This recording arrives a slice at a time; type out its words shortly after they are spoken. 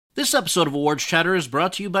This episode of Awards Chatter is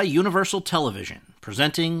brought to you by Universal Television,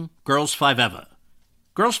 presenting Girls 5 Eva.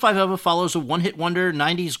 Girls 5 Eva follows a one-hit wonder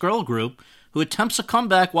 90s girl group who attempts a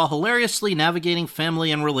comeback while hilariously navigating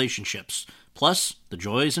family and relationships, plus the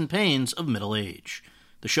joys and pains of middle age.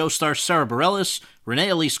 The show stars Sarah Bareilles, Renee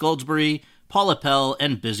Elise Goldsberry, Paula Pell,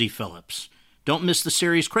 and Busy Phillips. Don't miss the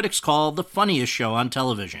series critics call the funniest show on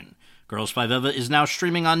television. Girls 5 Eva is now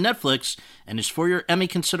streaming on Netflix and is for your Emmy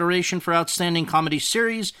consideration for Outstanding Comedy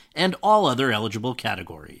Series and all other eligible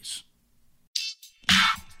categories.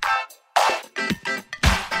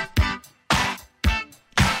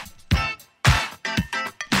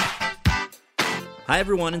 Hi,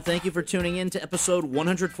 everyone, and thank you for tuning in to episode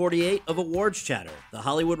 148 of Awards Chatter, the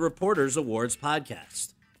Hollywood Reporters Awards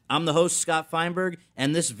podcast. I'm the host, Scott Feinberg,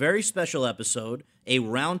 and this very special episode, a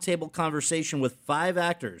roundtable conversation with 5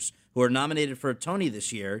 actors who are nominated for a Tony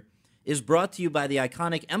this year, is brought to you by the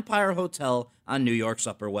iconic Empire Hotel on New York's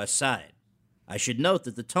Upper West Side. I should note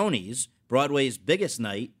that the Tonys, Broadway's biggest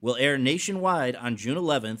night, will air nationwide on June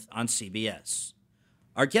 11th on CBS.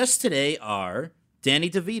 Our guests today are Danny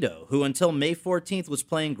DeVito, who until May 14th was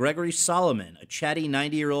playing Gregory Solomon, a chatty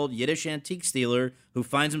 90-year-old Yiddish antique stealer who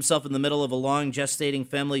finds himself in the middle of a long gestating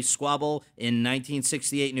family squabble in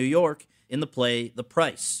 1968 New York in the play The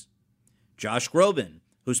Price. Josh Groban,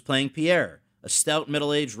 who's playing Pierre, a stout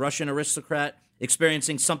middle-aged Russian aristocrat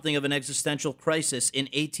experiencing something of an existential crisis in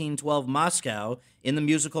 1812 Moscow in the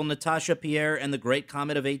musical Natasha, Pierre, and the Great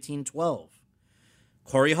Comet of 1812.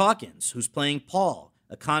 Corey Hawkins, who's playing Paul,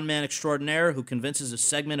 a con man extraordinaire who convinces a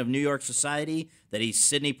segment of New York society that he's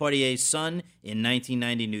Sidney Poitier's son in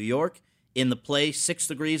 1990 New York in the play 6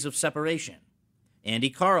 Degrees of Separation.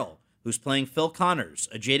 Andy Carl, who's playing Phil Connors,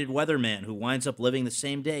 a jaded weatherman who winds up living the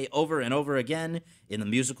same day over and over again in the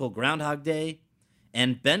musical Groundhog Day.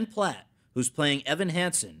 And Ben Platt, who's playing Evan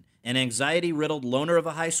Hansen, an anxiety-riddled loner of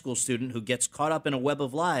a high school student who gets caught up in a web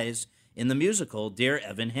of lies in the musical Dear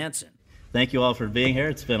Evan Hansen. Thank you all for being here.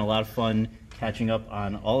 It's been a lot of fun catching up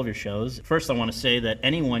on all of your shows. First, I want to say that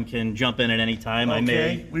anyone can jump in at any time. Okay, I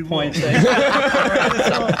made points.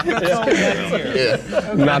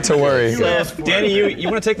 Not to worry. Danny, you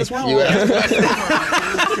want to take this one? You asked.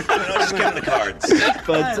 Just count the cards.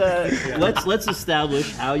 But let's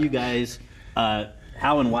establish how you guys,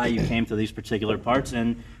 how and why you came to these particular parts.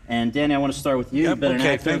 And Danny, I want to start with you. Yep, You've been an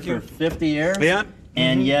actor for 50 years. Yeah.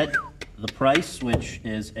 And yet, The Price, which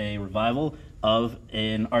is a revival of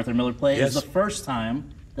an Arthur Miller play, is the first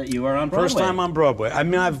time that you are on Broadway. First time on Broadway. I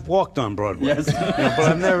mean, I've walked on Broadway. Yes. But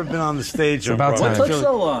I've never been on the stage on about Broadway. What took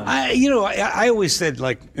so long? I always said,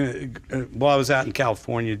 while I was out in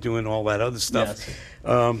California doing all that other stuff,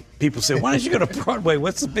 people say, why don't you go to Broadway?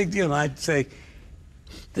 What's the big deal? And I'd say,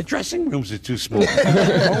 the dressing rooms are too small.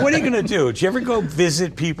 Well, what are you going to do? Did you ever go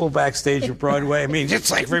visit people backstage at Broadway? I mean, it's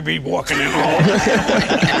like everybody walking in hall.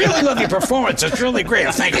 I really love your performance. It's really great.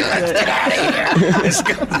 I'm thinking, let's get out of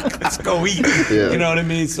here. Let's go eat. Yeah. You know what I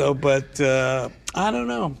mean? So, but I don't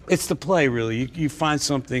know. It's the play, really. You find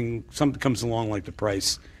something comes along like The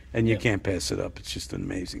Price, and you can't pass it up. It's just an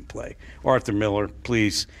amazing play. Arthur Miller,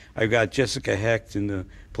 please. I've got Jessica Hecht in the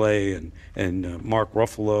play, and Mark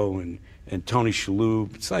Ruffalo, and Tony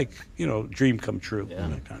Shalhoub. It's like, dream come true, that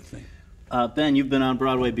kind of thing. Ben, you've been on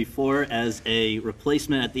Broadway before as a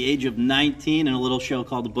replacement at the age of 19 in a little show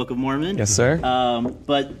called The Book of Mormon. Yes, sir.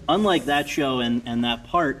 But unlike that show and that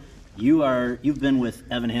part, you've been with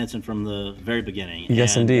Evan Hansen from the very beginning.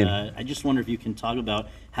 Yes, and, indeed. I just wonder if you can talk about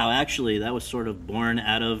how actually that was sort of born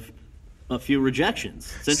out of a few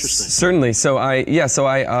rejections. It's interesting. Certainly. So I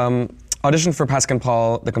auditioned for Pascal and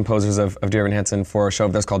Paul, the composers of Dear Evan Hansen, for a show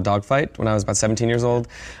of theirs called Dogfight when I was about 17 years old.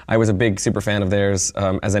 I was a big super fan of theirs,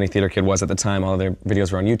 as any theater kid was at the time. All of their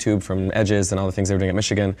videos were on YouTube from Edges and all the things they were doing at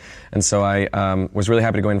Michigan. And so I was really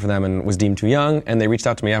happy to go in for them and was deemed too young. And they reached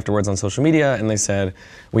out to me afterwards on social media and they said,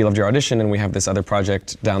 we loved your audition and we have this other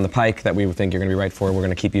project down the pike that we think you're going to be right for. We're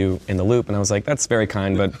going to keep you in the loop. And I was like, that's very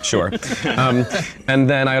kind, but sure. And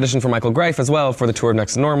then I auditioned for Michael Greif as well for the tour of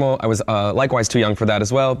Next to Normal. I was likewise too young for that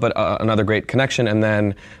as well, but another great connection. And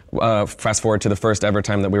then fast forward to the first ever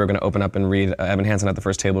time that we were going to open up and read Evan Hansen at the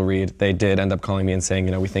first table read, they did end up calling me and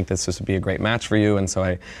saying, we think this would be a great match for you. And so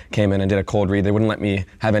I came in and did a cold read. They wouldn't let me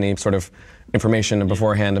have any sort of information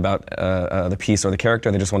beforehand about the piece or the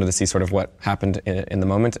character. They just wanted to see sort of what happened in the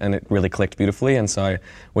moment, and it really clicked beautifully. And so I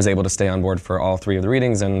was able to stay on board for all 3 of the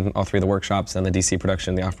readings and all 3 of the workshops and the DC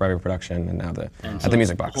production, the Off-Broadway production, and now at the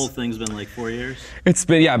Music Box. The whole thing's been like 4 years? It's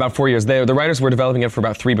been, about 4 years. The writers were developing it for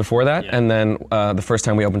about 3 before that, and then the first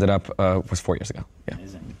time we opened it up was 4 years ago. Yeah.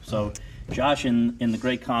 Amazing. So Josh, in the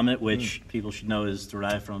Great Comet, which people should know is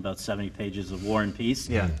derived from about 70 pages of War and Peace,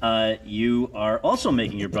 you are also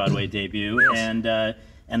making your Broadway debut, and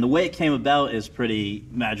the way it came about is pretty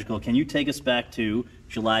magical. Can you take us back to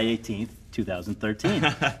July 18th,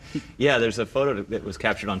 2013? Yeah, there's a photo that was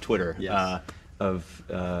captured on Twitter. Yes.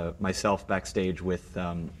 Of myself backstage with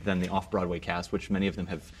then the off-Broadway cast, which many of them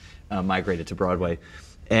have migrated to Broadway,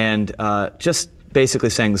 and just basically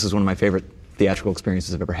saying this is one of my favorite theatrical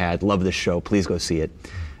experiences I've ever had. Love this show. Please go see it.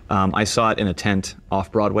 I saw it in a tent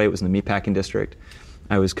off-Broadway. It was in the Meatpacking District.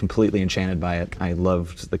 I was completely enchanted by it. I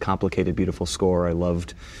loved the complicated, beautiful score. I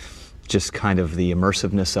loved just kind of the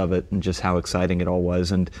immersiveness of it and just how exciting it all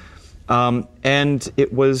was. And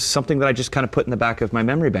it was something that I just kind of put in the back of my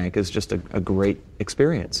memory bank as just a great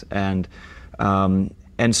experience. And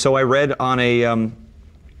so I read on a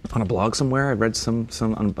blog somewhere, I read some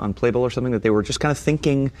on Playbill or something, that they were just kind of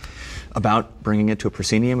thinking about bringing it to a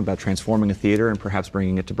proscenium, about transforming a theater and perhaps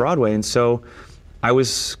bringing it to Broadway. And so I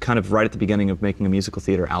was kind of right at the beginning of making a musical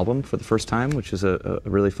theater album for the first time, which is a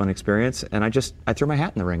really fun experience. And I threw my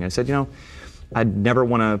hat in the ring. I said, I'd never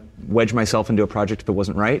want to wedge myself into a project if it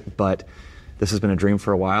wasn't right, but this has been a dream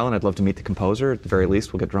for a while, and I'd love to meet the composer. At the very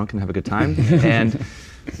least, we'll get drunk and have a good time. And,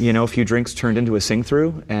 a few drinks turned into a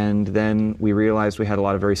sing-through, and then we realized we had a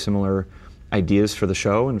lot of very similar ideas for the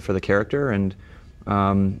show and for the character, and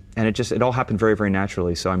it all happened very, very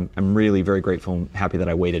naturally. So I'm really very grateful and happy that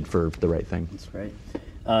I waited for the right thing. That's great.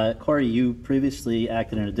 Corey, you previously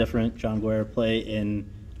acted in a different John Guare play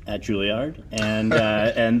at Juilliard,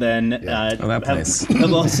 and then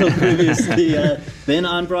have also previously been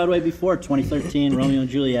on Broadway before, 2013, Romeo and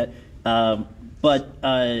Juliet. But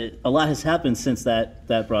a lot has happened since that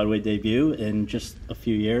Broadway debut in just a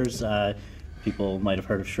few years. People might have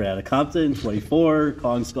heard of Straight Outta Compton, 24,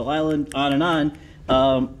 Kong Skull Island, on and on.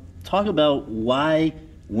 Talk about why,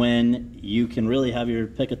 when you can really have your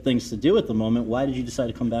pick of things to do at the moment, why did you decide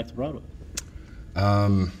to come back to Broadway?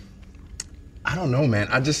 I don't know, man.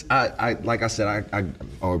 I like I said,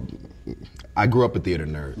 I grew up a theater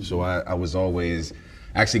nerd, so I was always,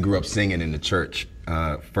 actually grew up singing in the church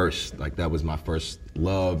first. Like, that was my first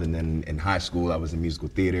love, and then in high school I was in musical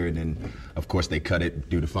theater, and then of course they cut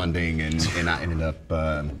it due to funding, and I ended up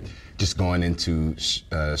just going into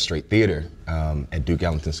straight theater at Duke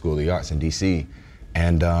Ellington School of the Arts in DC.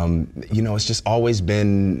 And it's just always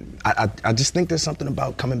been, I just think there's something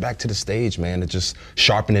about coming back to the stage, man, and just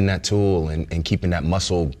sharpening that tool and keeping that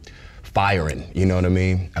muscle firing, you know what I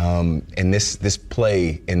mean? And this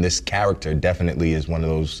play and this character definitely is one of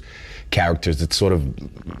those characters that's sort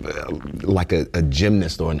of like a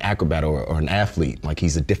gymnast or an acrobat or an athlete. Like,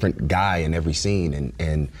 he's a different guy in every scene.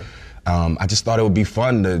 And I just thought it would be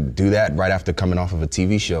fun to do that right after coming off of a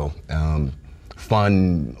TV show.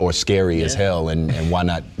 Fun or scary as hell, and why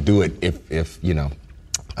not do it if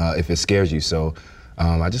it scares you? So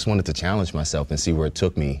I just wanted to challenge myself and see where it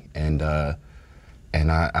took me, and I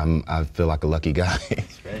feel like a lucky guy.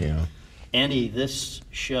 Right. Andy, this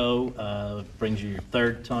show brings you your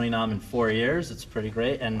third Tony nom in 4 years. It's pretty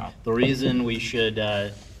great, and the reason we should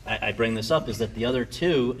I bring this up is that the other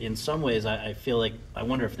two, in some ways, I feel like, I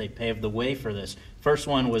wonder if they paved the way for this. First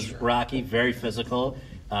one was Rocky, very physical.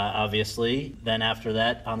 Obviously. Then after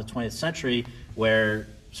that, on the 20th Century, where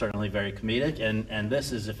certainly very comedic, and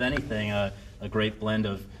this is, if anything, a great blend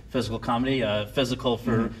of physical comedy, physical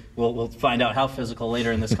for, we'll find out how physical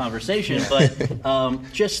later in this conversation, but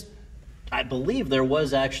I believe there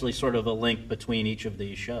was actually sort of a link between each of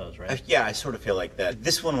these shows, right? Yeah, I sort of feel like that.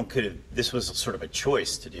 This was sort of a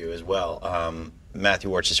choice to do as well. Matthew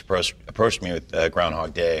Warch just approached me with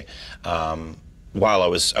Groundhog Day. While I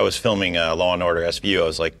was filming Law and Order SVU, I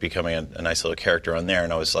was like becoming a nice little character on there,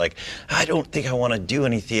 and I was like, I don't think I want to do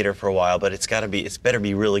any theater for a while, but it's better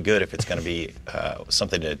be really good if it's going to be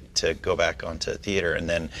something to go back onto theater. And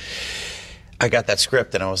then I got that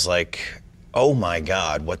script, and I was like, oh my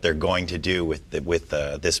God, what they're going to do with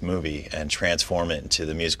this movie and transform it into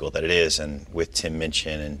the musical that it is, and with Tim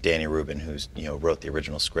Minchin and Danny Rubin, who's wrote the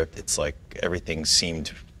original script. It's like everything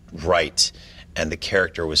seemed right. And the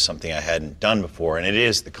character was something I hadn't done before, and it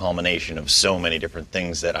is the culmination of so many different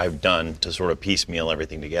things that I've done to sort of piecemeal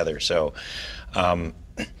everything together. So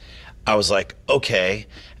I was like, okay,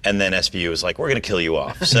 and then SVU was like, we're going to kill you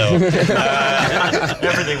off. So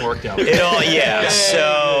everything worked out.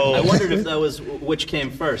 So I wondered if that was which came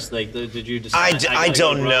first. Like, did you decide? I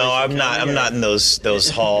don't know. I'm not in those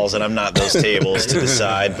halls, and I'm not those tables to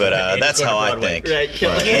decide. But that's how I think. Right,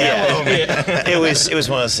 yeah. It was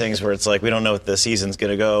one of those things where it's like, we don't know if the season's going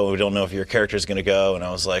to go. We don't know if your character's going to go. And I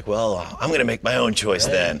was like, well, I'm going to make my own choice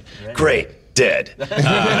then. Right. Great. Dead.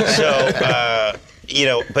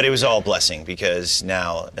 but it was all blessing because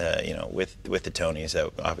now, with the Tonys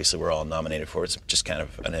that obviously we're all nominated for, it's just kind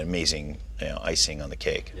of an amazing, icing on the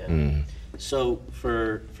cake. Yeah. So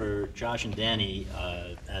for Josh and Danny,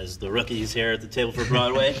 as the rookies here at the table for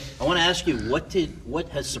Broadway, I want to ask you, what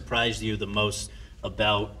has surprised you the most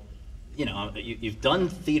about, you've done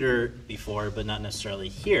theater before, but not necessarily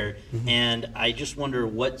here, and I just wonder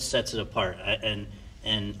what sets it apart.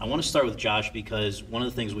 And I want to start with Josh because one of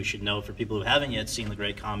the things we should know for people who haven't yet seen The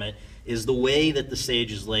Great Comet is the way that the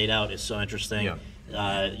stage is laid out is so interesting.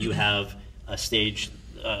 Yeah. You have a stage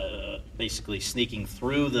basically sneaking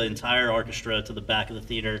through the entire orchestra to the back of the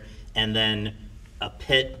theater, and then a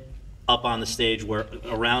pit up on the stage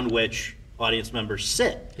around which audience members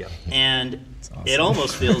sit. Yep. And awesome. It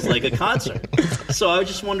almost feels like a concert. So I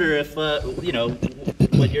just wonder if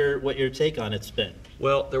what your take on it's been.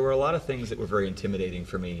 Well, there were a lot of things that were very intimidating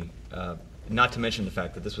for me, not to mention the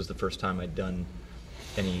fact that this was the first time I'd done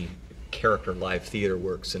any character live theater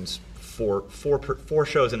work since four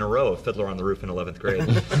shows in a row of Fiddler on the Roof in 11th grade.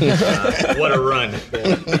 What a run.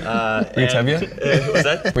 Were you Tevye? Was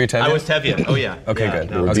that? Were you Tevye? I was Tevye. Oh, yeah. Okay, yeah,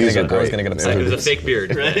 good. No, I was going to get upset. It was a fake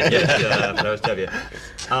beard. Right? Yes, but I was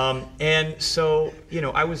Tevye. And so,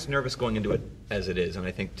 I was nervous going into it as it is. And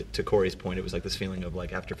I think to Corey's point, it was like this feeling of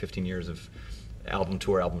like after 15 years of album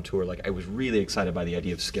tour, like I was really excited by the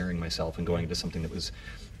idea of scaring myself and going into something that was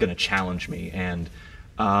going to challenge me and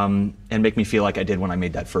make me feel like I did when I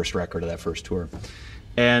made that first record or that first tour.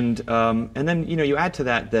 And then, you add to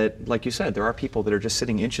that, like you said, there are people that are just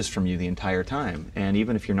sitting inches from you the entire time. And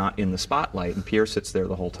even if you're not in the spotlight and Pierre sits there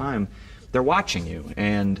the whole time, they're watching you.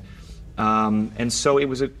 And so it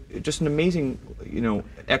was just an amazing,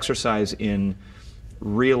 exercise in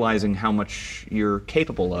realizing how much you're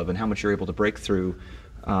capable of and how much you're able to break through.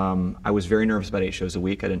 I was very nervous about 8 shows a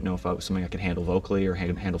week. I didn't know if it was something I could handle vocally or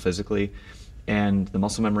handle physically. And the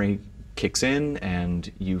muscle memory kicks in,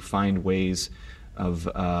 and you find ways of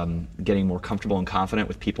getting more comfortable and confident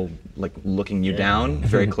with people like looking you down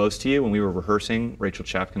very close to you. When we were rehearsing, Rachel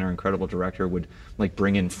Chapkin, our incredible director, would like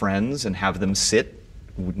bring in friends and have them sit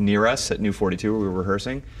near us at New 42 where we were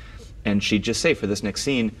rehearsing. And she'd just say, for this next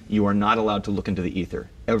scene, you are not allowed to look into the ether.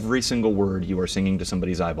 Every single word you are singing to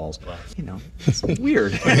somebody's eyeballs. Wow. It's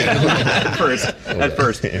weird at first.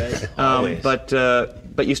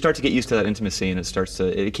 But you start to get used to that intimacy, and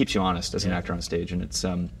it keeps you honest as an actor on stage, and it's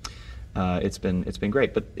been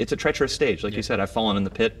great. But it's a treacherous stage, like you said. I've fallen in the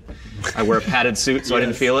pit. I wear a padded suit, so I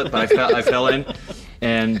didn't feel it, but I fell in.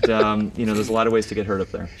 And there's a lot of ways to get hurt up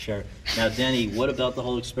there. Sure. Now, Danny, what about the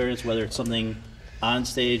whole experience? Whether it's something on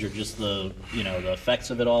stage or just the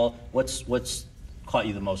effects of it all, what's caught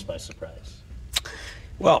you the most by surprise?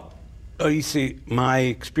 Well, you see, my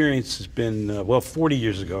experience has been 40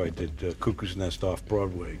 years ago I did Cuckoo's Nest off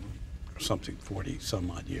Broadway, or something 40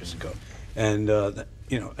 some odd years ago, and I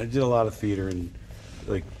did a lot of theater and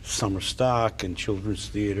like summer stock and children's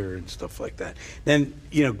theater and stuff like that. Then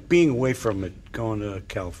being away from it, going to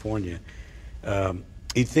California,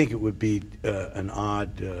 you'd think it would be an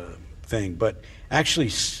odd thing, but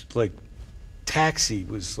actually, like, Taxi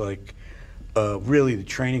was like really the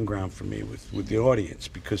training ground for me with the audience,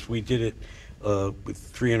 because we did it with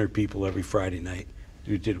 300 people every Friday night.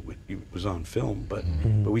 We did it was on film, but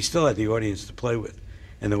we still had the audience to play with,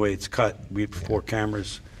 and the way it's cut, we had 4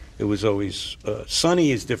 cameras. It was always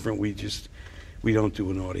Sunny is different. We don't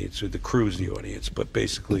do an audience. The crew's the audience, but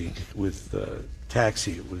basically with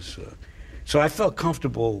Taxi, it was. So I felt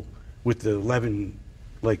comfortable with the 11.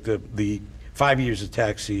 Like the 5 years of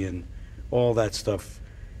Taxi and all that stuff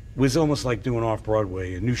was almost like doing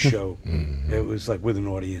off-Broadway, a new show. It was like with an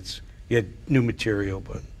audience. You had new material,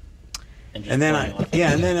 but and then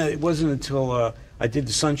it wasn't until I did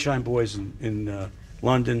the Sunshine Boys in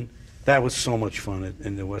London. That was so much fun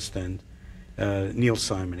in the West End. Neil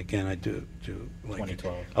Simon again. I do like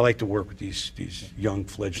 2012. I like to work with these young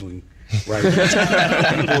fledgling writers.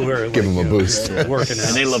 People who are give them a boost. Working out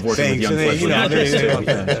and they love working with young fledgling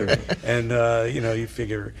actors. And you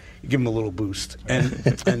figure you give them a little boost, and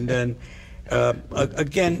then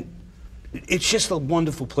again, it's just a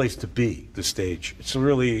wonderful place to be. The stage. It's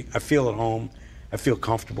really, I feel at home. I feel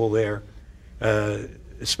comfortable there,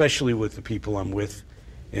 especially with the people I'm with,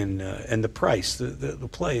 and the price. The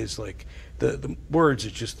play is like the words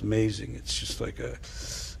are just amazing. It's just like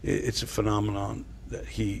it's a phenomenon. That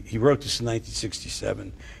he wrote this in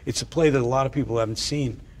 1967. It's a play that a lot of people haven't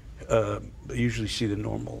seen. They usually see the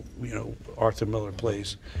normal, Arthur Miller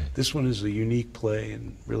plays. This one is a unique play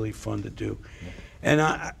and really fun to do. And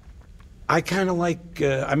I kind of like.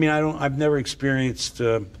 I've never experienced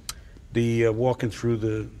the walking through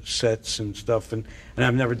the sets and stuff, and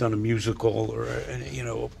I've never done a musical or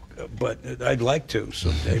but I'd like to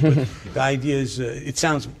someday. But the idea is, it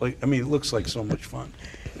sounds like, it looks like so much fun.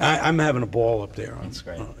 I'm having a ball up there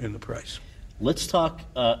in the Price. Let's talk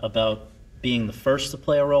about being the first to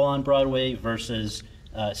play a role on Broadway versus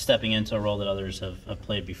stepping into a role that others have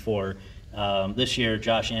played before. This year,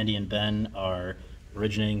 Josh, Andy, and Ben are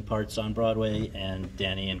originating parts on Broadway, and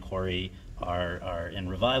Danny and Corey are in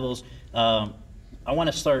revivals. I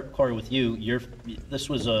want to start, Corey, with you. This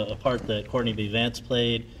was a part that Courtney B. Vance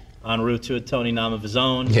played en route to a Tony nom of his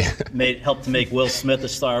own. Yeah. Helped to make Will Smith a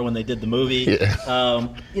star when they did the movie. Yeah.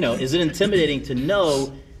 Is it intimidating to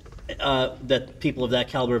know that people of that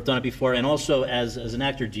caliber have done it before? And also, as an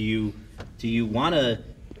actor, do you want to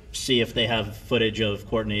see if they have footage of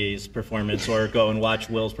Courtney's performance, or go and watch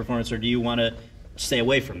Will's performance, or do you want to stay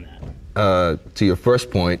away from that? To your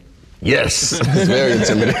first point, yes, it's very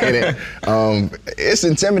intimidating. It's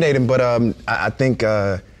intimidating, but I think,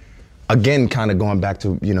 again, kind of going back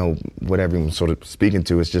to what everyone's sort of speaking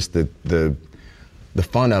to, is just the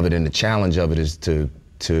fun of it and the challenge of it is to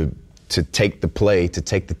take the play, to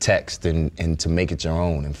take the text and to make it your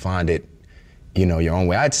own and find it, your own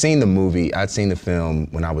way. I'd seen the movie, I'd seen the film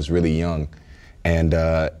when I was really young, and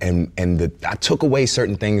I took away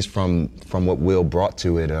certain things from what Will brought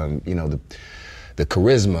to it. The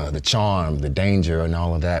charisma, the charm, the danger, and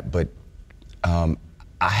all of that. But I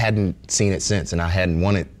hadn't seen it since, and I hadn't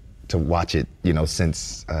wanted to watch it,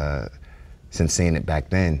 since seeing it back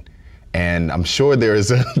then. And I'm sure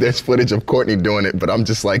there's footage of Courtney doing it, but I'm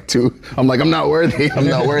just I'm not worthy. I'm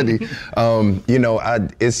not worthy.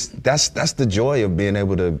 That's the joy of being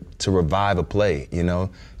able to revive a play.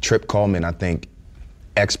 Trip Coleman, I think,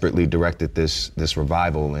 expertly directed this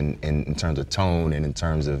revival in terms of tone and in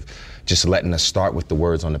terms of just letting us start with the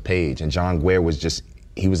words on the page. And John Guare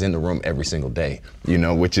he was in the room every single day,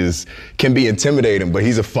 which can be intimidating, but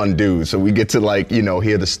he's a fun dude. So we get to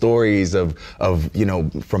hear the stories of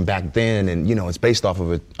from back then, and it's based off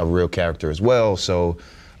of a real character as well. So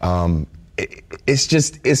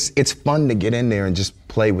it's fun to get in there and just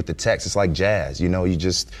play with the text. It's like jazz, you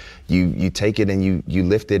take it and you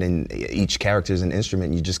lift it, and each character is an instrument,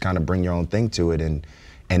 and you just kind of bring your own thing to it.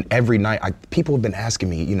 And every night, people have been asking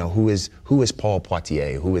me, who is Paul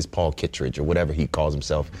Poitier, who is Paul Kittredge, or whatever he calls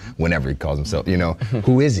himself, whenever he calls himself,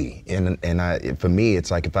 who is he? And for me, it's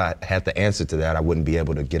like, if I had the answer to that, I wouldn't be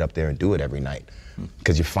able to get up there and do it every night,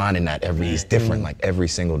 because you're finding that it's different, like every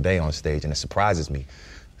single day on stage, and it surprises me.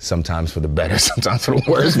 Sometimes for the better, sometimes for the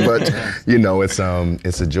worse, but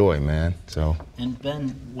it's a joy, man. So. And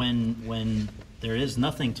Ben, when there is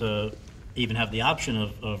nothing to even have the option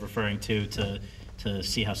of referring to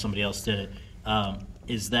see how somebody else did it,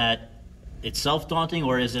 is that itself daunting,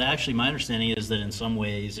 or is it actually, my understanding is that in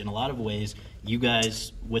a lot of ways, you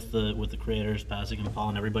guys with the creators, Pasek and Paul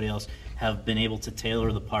and everybody else, have been able to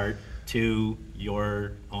tailor the part to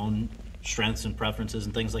your own strengths and preferences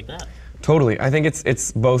and things like that? Totally. I think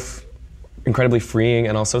it's both incredibly freeing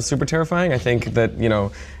and also super terrifying. I think that,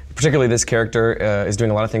 particularly this character is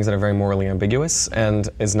doing a lot of things that are very morally ambiguous and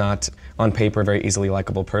is not, on paper, a very easily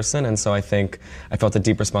likable person. And so I think I felt a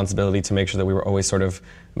deep responsibility to make sure that we were always sort of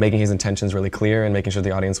making his intentions really clear and making sure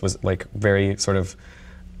the audience was very sort of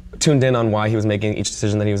tuned in on why he was making each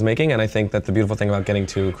decision that he was making. And I think that the beautiful thing about getting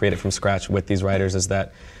to create it from scratch with these writers is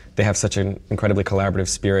that they have such an incredibly collaborative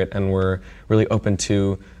spirit, and we're really open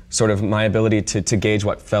to sort of my ability to gauge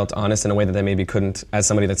what felt honest in a way that they maybe couldn't as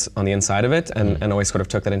somebody that's on the inside of it, and always sort of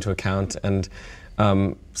took that into account. And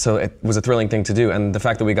so it was a thrilling thing to do. And the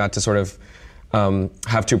fact that we got to sort of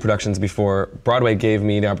have two productions before Broadway gave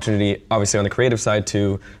me the opportunity, obviously on the creative side,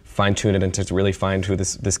 to fine-tune it and to really find who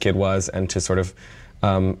this kid was, and to sort of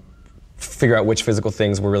figure out which physical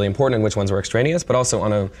things were really important and which ones were extraneous, but also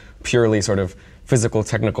on a purely sort of physical,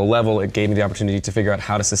 technical level, it gave me the opportunity to figure out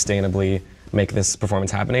how to sustainably make this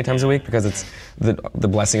performance happen 8 times a week, because it's the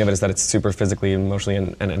blessing of it is that it's super physically,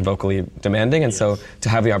 emotionally, and vocally demanding. And so to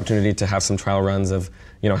have the opportunity to have some trial runs of,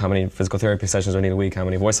 how many physical therapy sessions do I need a week, how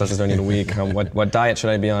many voice sessions do I need a week, what diet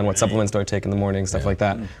should I be on, what supplements do I take in the morning, stuff like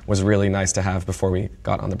that, was really nice to have before we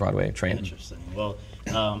got on the Broadway train. Interesting. Well,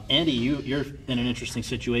 Andy, you're in an interesting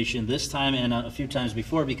situation this time and a few times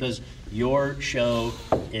before, because your show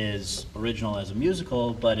is original as a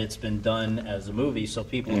musical, but it's been done as a movie, so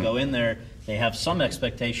people go in there, they have some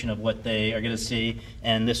expectation of what they are going to see,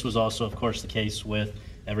 and this was also, of course, the case with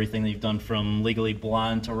everything that you've done, from Legally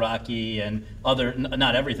Blonde to Rocky and other,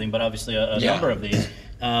 not everything, but obviously a number of these.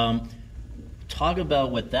 Talk about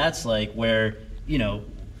what that's like, where,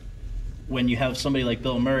 when you have somebody like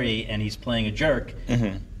Bill Murray and he's playing a jerk,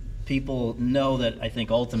 people know that I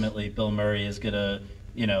think ultimately Bill Murray is gonna,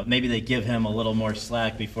 maybe they give him a little more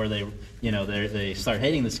slack before they, they start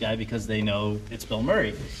hating this guy because they know it's Bill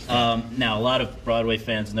Murray. Now, a lot of Broadway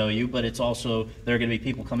fans know you, but it's also, there are going to be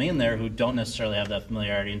people coming in there who don't necessarily have that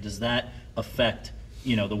familiarity. And does that affect,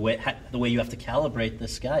 the way you have to calibrate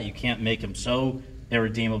this guy? You can't make him so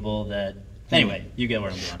irredeemable that. Anyway, you get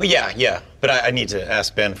where I'm going. Well, yeah. But I need to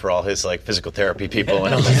ask Ben for all his physical therapy people,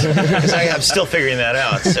 and because I'm still figuring that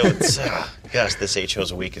out. So it's gosh, this 8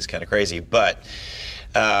 shows a week is kind of crazy. But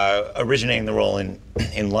originating the role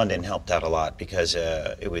in London helped out a lot because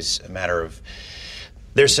it was a matter of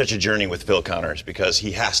there's such a journey with Phil Connors because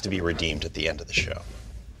he has to be redeemed at the end of the show.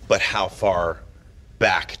 But how far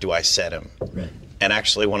back do I set him? Right. And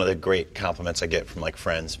actually, one of the great compliments I get from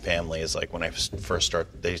friends, family, is when I first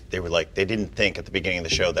started, they were they didn't think at the beginning of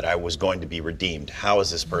the show that I was going to be redeemed. How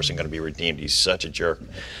is this person going to be redeemed? He's such a jerk.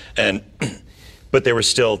 But there was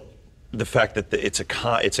still the fact that it's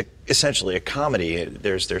essentially a comedy.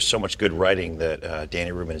 There's so much good writing that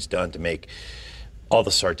Danny Rubin has done to make all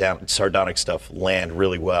the sardonic stuff land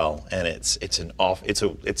really well, and it's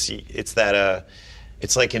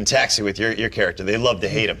like in Taxi with your character. They love to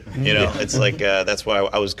hate him, It's that's why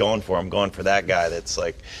I was going for him. I'm going for that guy. That's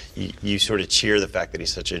you sort of cheer the fact that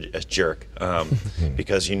he's such a jerk,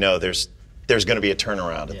 because there's going to be a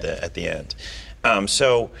turnaround at the end.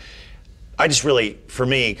 So I just really, for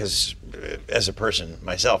me, because as a person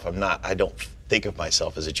myself, I don't think of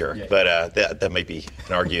myself as a jerk, but that might be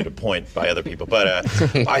an argued point by other people. But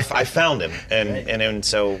I found him, and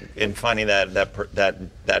so in finding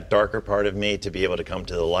that darker part of me to be able to come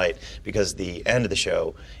to the light, because the end of the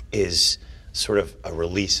show is sort of a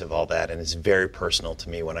release of all that, and it's very personal to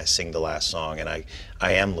me when I sing the last song, and I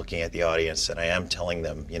am looking at the audience and I am telling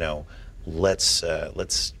them, let's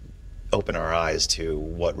open our eyes to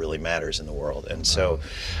what really matters in the world, and so.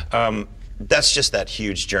 That's just that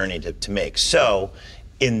huge journey to make. So,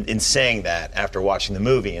 in saying that, after watching the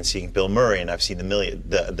movie and seeing Bill Murray, and I've seen the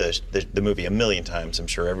movie a million times, I'm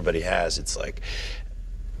sure everybody has. It's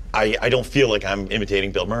I don't feel like I'm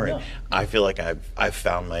imitating Bill Murray. No. I feel like I've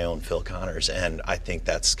found my own Phil Connors, and I think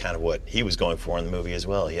that's kind of what he was going for in the movie as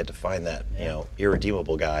well. He had to find that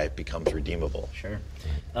irredeemable guy becomes redeemable. Sure.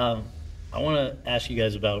 I want to ask you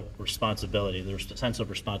guys about responsibility. There's a sense of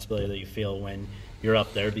responsibility that you feel when you're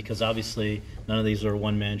up there, because obviously none of these are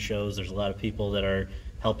one-man shows. There's a lot of people that are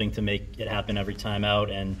helping to make it happen every time out.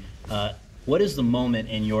 And what is the moment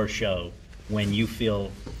in your show when you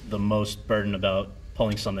feel the most burden about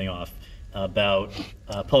pulling something off, about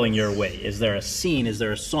pulling your weight? Is there a scene? Is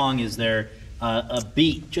there a song? Is there a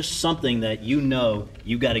beat? Just something that you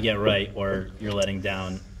got to get right, or you're letting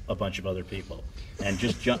down a bunch of other people. And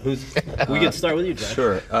just jump. We can start with you, Jack.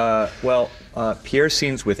 Sure. Pierre's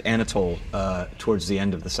scenes with Anatole towards the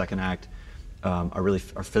end of the second act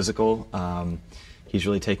are physical. He's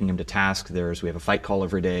really taking him to task. We have a fight call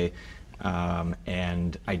every day,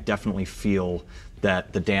 and I definitely feel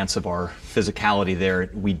that the dance of our physicality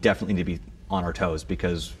there, we definitely need to be on our toes,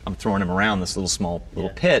 because I'm throwing him around this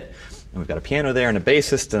little pit, and we've got a piano there and a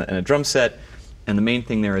bassist and a drum set, and the main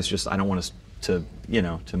thing there is just I don't want us to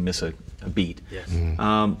miss a beat. Yes.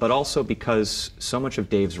 But also because so much of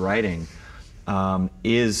Dave's writing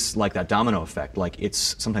is like that domino effect.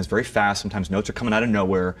 It's sometimes very fast, sometimes notes are coming out of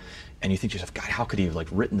nowhere, and you think to yourself, God, how could he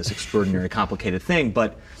have written this extraordinary, complicated thing?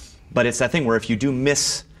 But it's that thing where if you do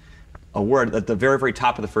miss a word, at the very, very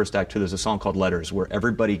top of the first act, too, there's a song called Letters, where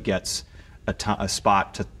everybody gets a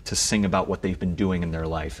spot to sing about what they've been doing in their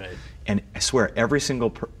life. Right. And I swear, every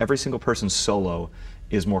single person's solo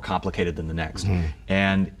is more complicated than the next. Mm-hmm.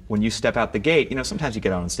 And when you step out the gate, sometimes you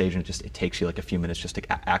get out on stage and it takes you a few minutes just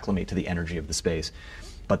to acclimate to the energy of the space.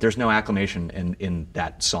 But there's no acclimation in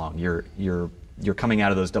that song. You're coming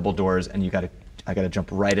out of those double doors, and I got to jump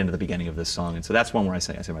right into the beginning of this song. And so that's one where I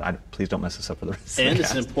say, please don't mess this up for the rest of the And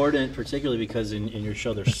cast. it's important, particularly because in your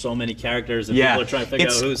show there's so many characters and people are trying to figure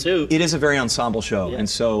out who's who. It is a very ensemble show, and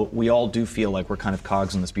so we all do feel like we're kind of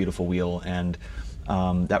cogs in this beautiful wheel. And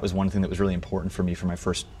that was one thing that was really important for me for my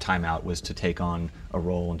first time out, was to take on a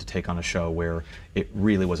role and to take on a show where it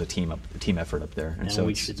really was a team effort up there. And so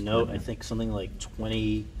we should note, I think something like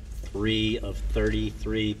 23 of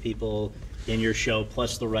 33 people in your show,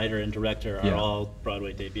 plus the writer and director, are all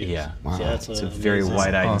Broadway debuts. Yeah, wow. So it's a very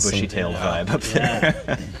wide-eyed, bushy-tailed vibe up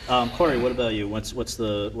there. Corey, what about you? What's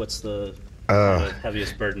the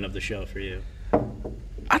heaviest burden of the show for you?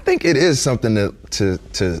 I think it is something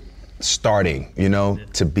to starting,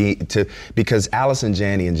 because Allison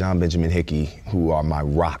Janney and John Benjamin Hickey, who are my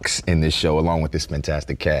rocks in this show, along with this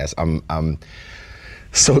fantastic cast,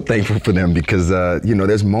 so thankful for them because,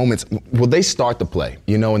 there's moments, well, they start the play,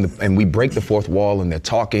 and we break the fourth wall and they're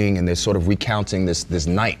talking and they're sort of recounting this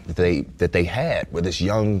night that they had where this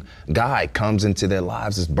young guy comes into their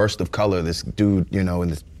lives, this burst of color, this dude,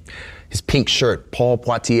 in his pink shirt, Paul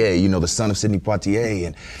Poitier, the son of Sidney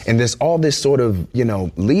Poitier, and there's all this sort of,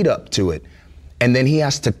 lead up to it. And then he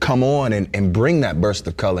has to come on and bring that burst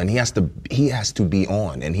of color, and he has to be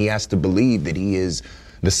on, and he has to believe that he is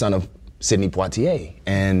the son of Sidney Poitier,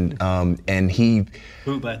 and he.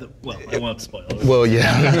 Who I won't spoil it. Well,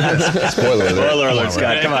 yeah. Spoiler alert. Spoiler alert,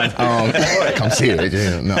 Scott. Come on. Come see it.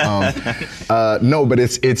 No, but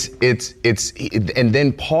it's and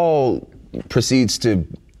then Paul proceeds to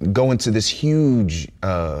go into this huge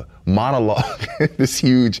monologue, this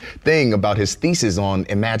huge thing about his thesis on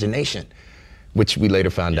imagination, which we later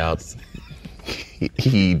found out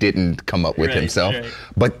he didn't come up with himself. Right.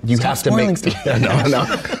 But you have to make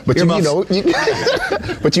But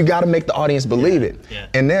but you got to make the audience believe it. Yeah.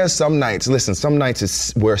 And there's some nights. Listen, some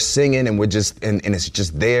nights we're singing and we're just and it's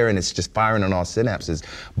just there and it's just firing on all synapses.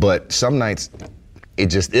 But some nights it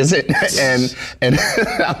just isn't. and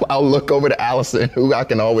I'll look over to Allison, who I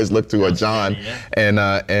can always look to, or John, and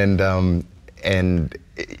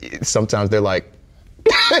sometimes they're like.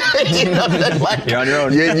 You're on your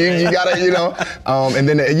own. You gotta, and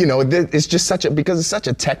then it's just because it's such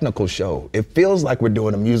a technical show. It feels like we're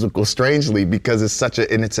doing a musical, strangely, because it's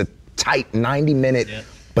it's a tight 90-minute,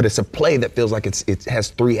 but it's a play that feels like it has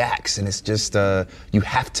 3 acts, and it's just you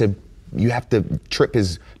have to. Tripp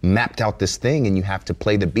has mapped out this thing, and you have to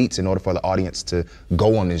play the beats in order for the audience to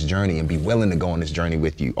go on this journey and be willing to go on this journey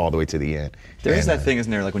with you all the way to the end. There is that thing,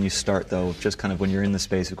 isn't there? Like when you start, though, just kind of when you're in the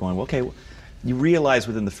space of going, well, okay. You realize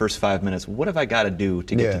within the first 5 minutes, what have I got to do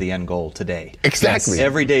to get to the end goal today? Exactly.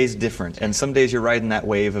 Every day is different. And some days you're riding that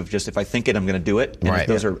wave of just, if I think it, I'm going to do it. And if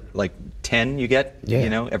those are like 10 you get,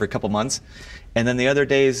 every couple months. And then the other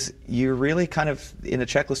days, you're really kind of in a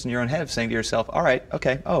checklist in your own head of saying to yourself, all right,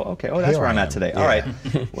 okay, that's where I'm at today. All right,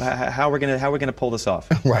 how are we gonna pull this off?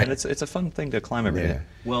 Right. And it's a fun thing to climb every day.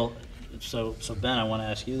 Well, so Ben, I want to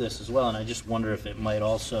ask you this as well, and I just wonder if it might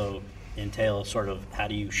also entail sort of how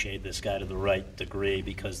do you shade this guy to the right degree,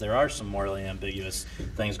 because there are some morally ambiguous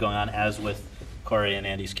things going on, as with Corey and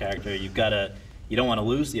Andy's character. You don't want to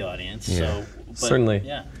lose the audience. So certainly.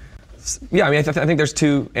 Yeah, I mean, I think there's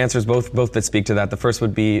 2 answers, both that speak to that. The first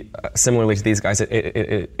would be similarly to these guys.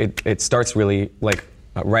 It starts really like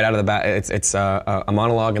right out of the bat. It's a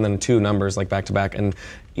monologue and then 2 numbers like back to back, and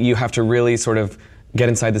you have to really sort of get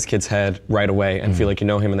inside this kid's head right away and feel like you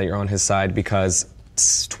know him and that you're on his side, because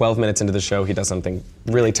 12 minutes into the show he does something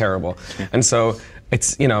really terrible. And so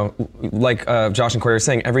it's, like Josh and Corey were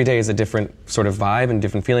saying, every day is a different sort of vibe and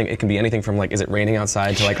different feeling. It can be anything from like, is it raining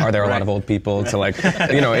outside, to like, are there a lot of old people, to like,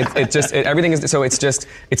 everything is, so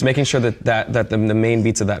it's making sure that the main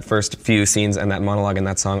beats of that first few scenes and that monologue and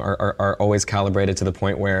that song are always calibrated to the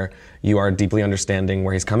point where you are deeply understanding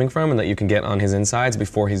where he's coming from and that you can get on his insides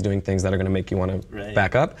before he's doing things that are going to make you want to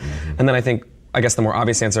back up. And then I guess the more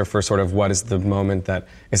obvious answer for sort of what is the moment that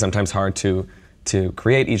is sometimes hard to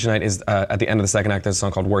create each night is at the end of the second act. There's a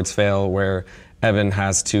song called Words Fail, where Evan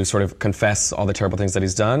has to sort of confess all the terrible things that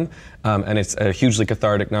he's done, and it's a hugely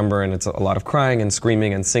cathartic number, and it's a lot of crying and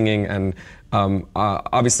screaming and singing, and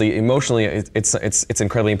obviously emotionally it's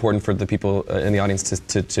incredibly important for the people in the audience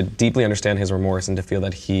to deeply understand his remorse and to feel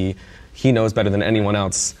that he knows better than anyone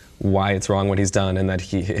else why it's wrong what he's done, and that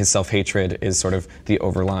his self-hatred is sort of the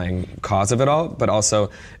overlying cause of it all. But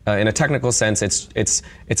also, in a technical sense, it's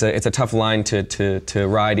a tough line to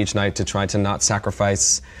ride each night, to try to not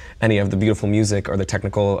sacrifice any of the beautiful music or the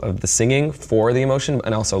technical of the singing for the emotion,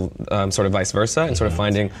 and also sort of vice versa, and sort of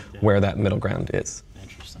finding where that middle ground is.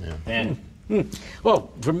 Interesting. Yeah.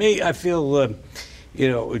 Well, for me, I feel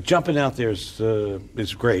jumping out there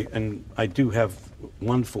is great, and I do have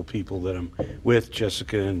wonderful people that I'm with,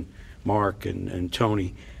 Jessica and Mark and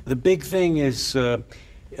Tony. The big thing is, for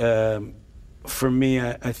me,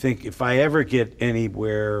 I think if I ever get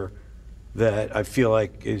anywhere that I feel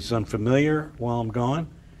like is unfamiliar while I'm gone,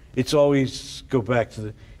 it's always go back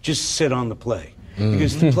to just sit on the play.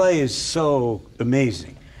 Because the play is so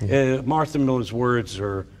amazing. Martha Miller's words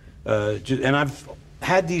are, and I've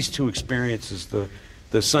had these 2 experiences,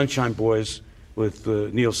 the Sunshine Boys with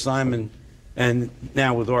Neil Simon, and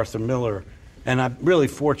now with Arthur Miller, and I'm really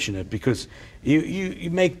fortunate because you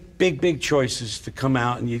make big choices to come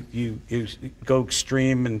out, and you go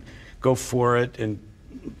extreme and go for it and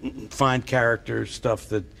find character stuff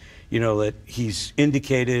that that he's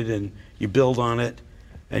indicated, and you build on it,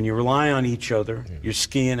 and you rely on each other. You're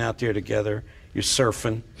skiing out there together. you're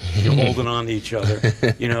surfing, you're holding on to each other,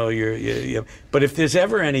 But if there's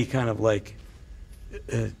ever any kind of like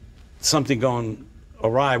something going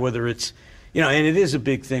awry, whether it's, and it is a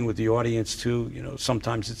big thing with the audience too.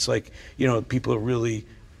 Sometimes it's like, people are really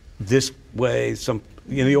this way.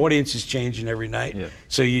 The audience is changing every night. Yeah.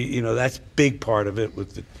 So that's a big part of it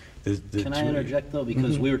with the Can I interject though?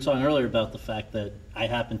 Because we were talking earlier about the fact that I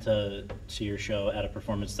happened to see your show at a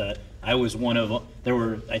performance that I was one of.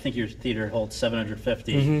 I think your theater holds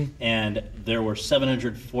 750, and there were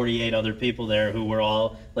 748 other people there who were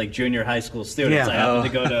all like junior high school students. Yeah. I happened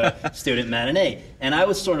to go to student matinee, and I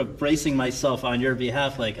was sort of bracing myself on your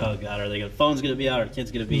behalf, like, oh God, are the phone's going to be out? Are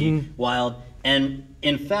kids going to be wild? And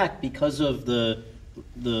in fact, because of the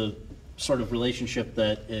sort of relationship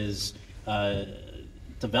that is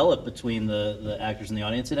developed between the actors and the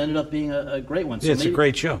audience, it ended up being a great one. So it's a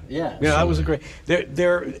great show. Yeah. Yeah, that was a great.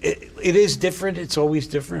 It is different. It's always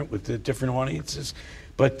different with the different audiences.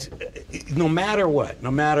 But no matter what,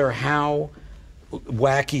 no matter how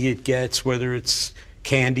wacky it gets, whether it's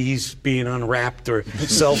candies being unwrapped or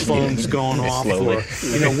cell phones going off or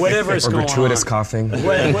whatever's going on. Or gratuitous coughing.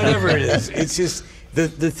 Whatever it is. It's just the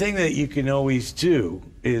thing that you can always do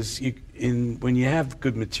is when you have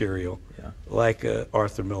good material, like a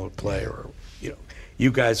Arthur Miller play, or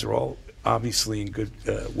you guys are all obviously in good,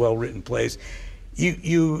 well-written plays.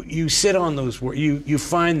 You sit on those. You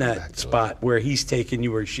find that spot where he's taking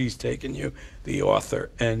you or she's taking you, the author,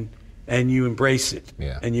 and you embrace it,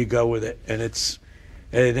 and you go with it, and it's.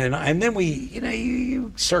 And then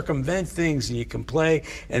you circumvent things and you can play,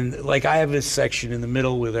 and like I have this section in the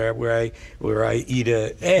middle where I eat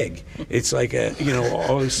an egg. It's like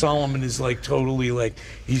Solomon is like totally like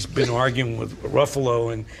he's been arguing with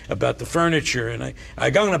Ruffalo and about the furniture, and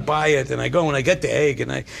I'm gonna buy it, and I go and I get the egg,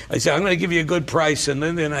 and I say I'm gonna give you a good price, and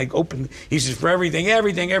then I open. He says for everything,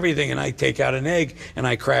 and I take out an egg and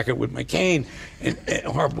I crack it with my cane, and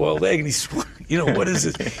hard-boiled egg, and he's. What is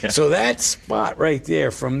it? So that spot right there,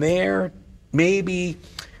 from there, maybe,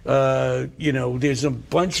 there's a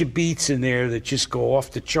bunch of beats in there that just go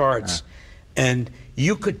off the charts. And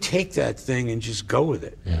you could take that thing and just go with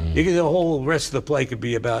it. The whole rest of the play could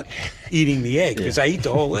be about eating the egg, because I eat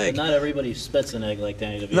the whole egg. But not everybody spits an egg like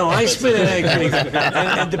Danny DeVito. No, I spit an egg.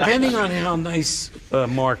 and depending on how nice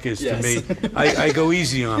Mark is to me, I go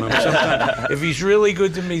easy on him. Sometimes, if he's really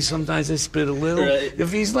good to me, sometimes I spit a little. Right.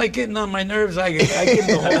 If he's like getting on my nerves, I give him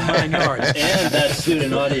the whole 9 yards. And that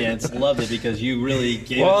student audience loved it because you really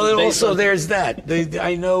gave it Well, the also there's that.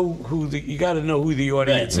 I know you got to know who the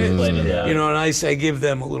audience is. And I say give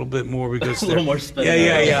them a little bit more because a little more spit.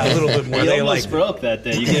 Yeah, a little bit more. You almost broke that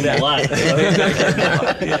day. You gave it a lot.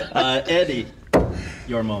 Eddie,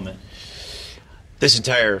 your moment. This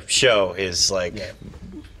entire show is like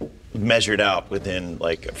measured out within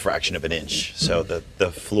like a fraction of an inch. So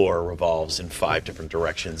the floor revolves in 5 different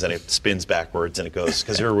directions, and it spins backwards, and it goes,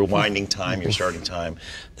 because you're rewinding time, your starting time,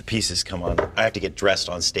 the pieces come on. I have to get dressed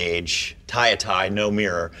on stage, tie a tie, no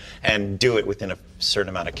mirror, and do it within a certain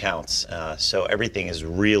amount of counts. So everything is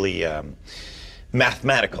really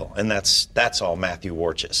mathematical, and that's all Matthew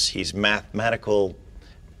Warchus. He's mathematical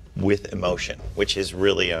with emotion, which is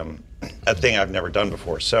really a thing I've never done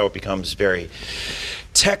before. So it becomes very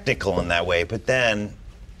technical in that way. But then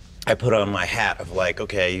I put on my hat of like,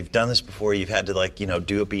 okay, you've done this before. You've had to like,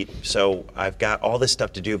 do a beat. So I've got all this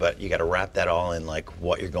stuff to do, but you got to wrap that all in like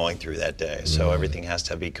what you're going through that day. So everything has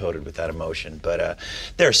to be coated with that emotion. But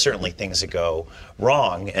there are certainly things that go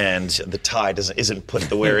wrong, and the tie isn't put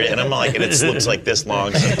the way it, and I'm like, it looks like this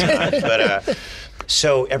long sometimes. But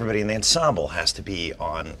so everybody in the ensemble has to be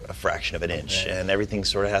on a fraction of an inch, and everything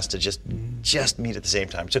sort of has to just meet at the same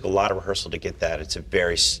time. It took a lot of rehearsal to get that. It's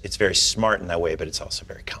very smart in that way, but it's also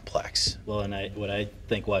very complex. Well, and what I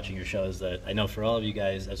think watching your show is that I know for all of you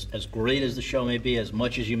guys, as great as the show may be, as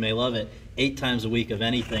much as you may love it, 8 times a week of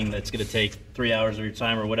anything that's going to take 3 hours of your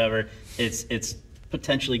time or whatever, it's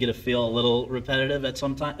potentially going to feel a little repetitive at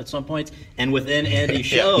some points, and within Andy's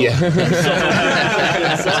show,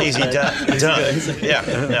 it's easy done. Yeah,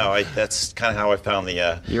 no, that's kind of how I found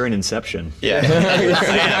the. You're in Inception. Yeah,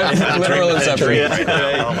 I am. Literal Inception. Right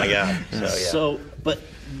now. Oh my God. So, but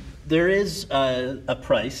there is a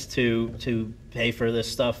price to pay for this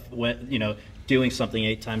stuff. When doing something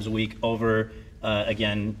 8 times a week over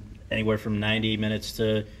again anywhere from 90 minutes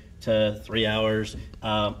to 3 hours,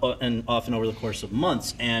 and often over the course of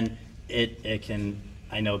months. And it can,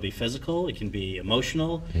 I know, be physical, it can be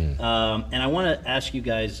emotional. And I want to ask you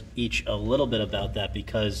guys each a little bit about that,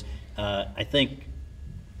 because I think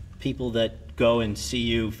people that go and see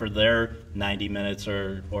you for their 90 minutes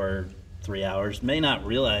or 3 hours may not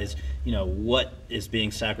realize, what is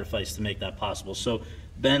being sacrificed to make that possible. So,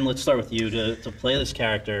 Ben, let's start with you. To play this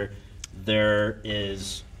character, there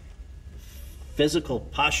is physical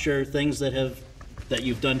posture, things that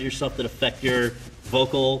you've done to yourself that affect your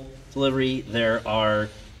vocal delivery. There are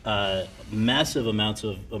massive amounts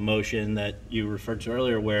of emotion that you referred to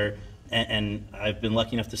earlier where, and I've been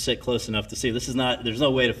lucky enough to sit close enough to see there's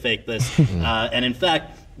no way to fake this. And in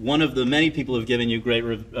fact, one of the many people who've given you great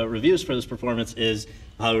reviews for this performance is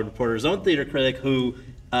Hollywood Reporter's own theater critic who,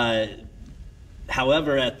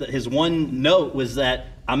 however, his one note was that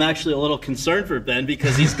I'm actually a little concerned for Ben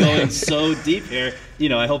because he's going so deep here.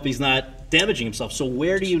 I hope he's not damaging himself. So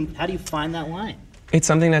how do you find that line? It's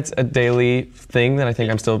something that's a daily thing that I think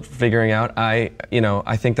I'm still figuring out. I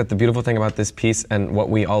think that the beautiful thing about this piece and what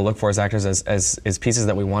we all look for as actors is pieces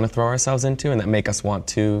that we want to throw ourselves into and that make us want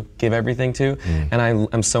to give everything to. And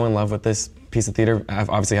I'm so in love with this piece of theater. I've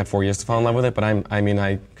obviously had 4 years to fall in love with it, but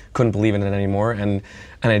I couldn't believe in it anymore. And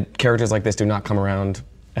characters like this do not come around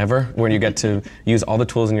ever, when you get to use all the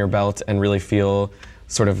tools in your belt and really feel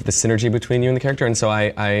sort of the synergy between you and the character. And so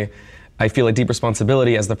I feel a deep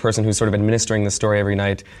responsibility as the person who's sort of administering the story every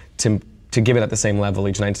night to give it at the same level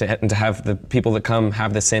each night and to have the people that come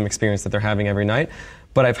have the same experience that they're having every night.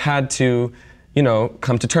 But I've had to,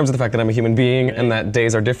 come to terms with the fact that I'm a human being and that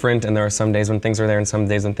days are different and there are some days when things are there and some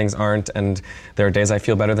days when things aren't and there are days I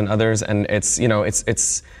feel better than others and it's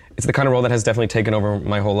the kind of role that has definitely taken over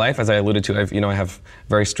my whole life. As I alluded to, I have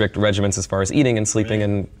very strict regimens as far as eating and sleeping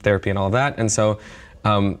and therapy and all of that. And so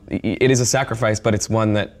it is a sacrifice, but it's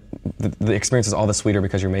one that the experience is all the sweeter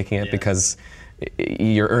because you're making it, because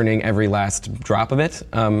you're earning every last drop of it.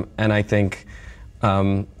 And I think,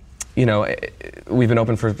 we've been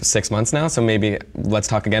open for 6 months now, so maybe let's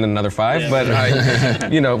talk again in another 5.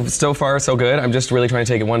 But so far so good. I'm just really trying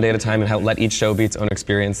to take it one day at a time and let each show be its own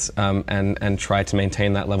experience, and try to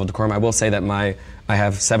maintain that level of decorum. I will say that I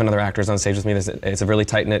have 7 other actors on stage with me. It's a really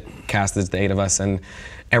tight-knit cast. There's the 8 of us, and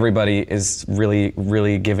everybody is really,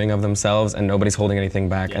 really giving of themselves, and nobody's holding anything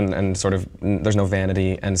back, and sort of there's no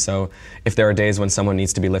vanity. And so if there are days when someone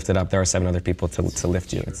needs to be lifted up, there are 7 other people to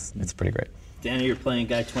lift you. It's pretty great. Danny, you're playing a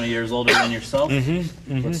guy 20 years older than yourself.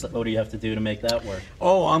 What do you have to do to make that work?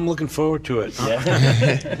 Oh, I'm looking forward to it.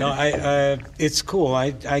 Yeah. No, it's cool.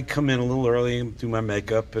 I come in a little early and do my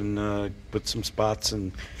makeup and put some spots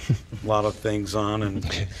and a lot of things on and,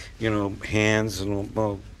 hands and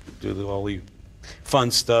I'll do all the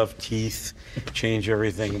fun stuff, teeth, change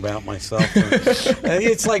everything about myself.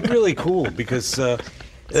 It's like really cool because the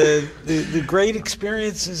great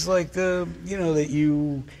experience is like that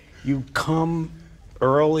you come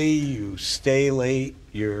early, you stay late,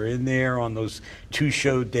 you're in there on those 2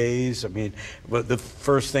 show days. But the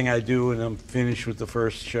first thing I do when I'm finished with the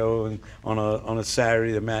first show and on a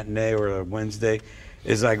Saturday, the matinee, or a Wednesday,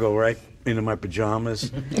 is I go right into my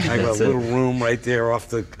pajamas. I got a little room right there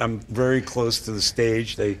I'm very close to the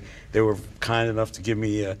stage. They were kind enough to give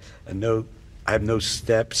me a note. I have no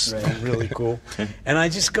steps. Right. Really cool. And I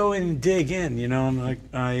just go in and dig in, and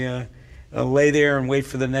I lay there and wait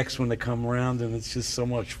for the next one to come around, and it's just so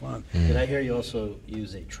much fun. Did I hear you also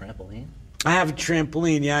use a trampoline? I have a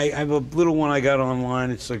trampoline. Yeah, I have a little one I got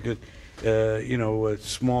online. It's like a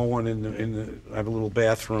small one I have a little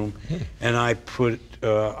bathroom, and I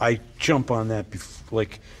jump on that.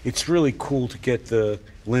 It's really cool to get the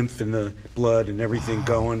lymph and the blood and everything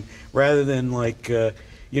going, rather than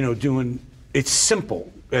doing. It's simple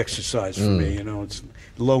exercise for me. It's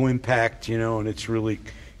low impact. And it's really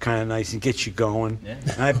kind of nice and gets you going.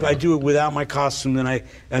 Yeah. I do it without my costume. Then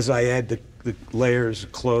as I add the layers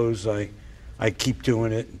of clothes, I keep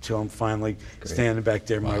doing it until I'm finally standing back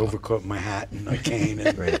there, my overcoat, my hat, and my cane,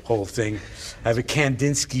 and the whole thing. I have a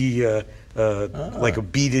Kandinsky, like a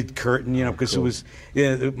beaded curtain, because it was,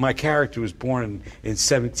 my character was born in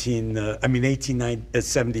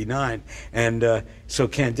 1879, and so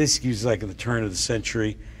Kandinsky was like in the turn of the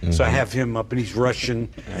century. So I have him up, and he's Russian.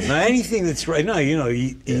 Now anything that's right,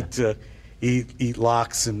 eat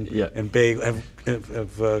lox and bagel,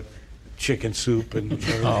 have chicken soup and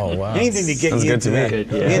anything to get you into into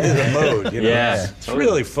the mode. It's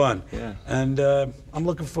really fun. Yeah. And I'm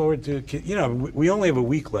looking forward to. We only have a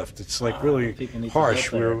week left. It's like really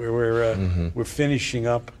harsh. We're finishing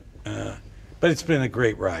up. But it's been a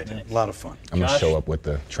great ride. Nice. A lot of fun. I'm going to show up with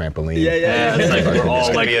the trampoline. Yeah. It's like we're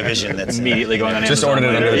all like a vision that's immediately going on just Amazon.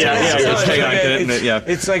 Ordered it under the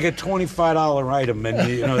It's like a $25 item, and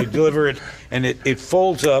you deliver it, and it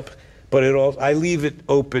folds up, but I leave it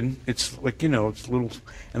open. It's like, it's little,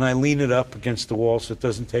 and I lean it up against the wall so it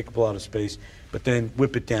doesn't take up a lot of space. But then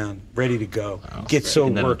whip it down, ready to go. Get so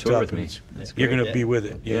worked up, and you're going to be with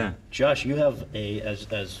it. Yeah. Josh, you have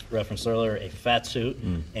as referenced earlier, a fat suit,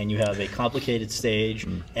 and you have a complicated stage.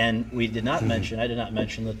 And I did not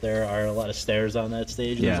mention that there are a lot of stairs on that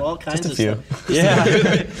stage. Yeah. There's all kinds Just of a few. stuff.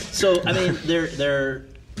 Yeah. So I mean, they're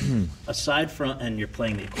aside from, and you're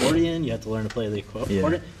playing the accordion. You have to learn to play the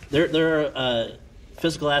accordion. There are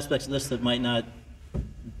physical aspects of this that might not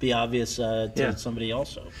be obvious to somebody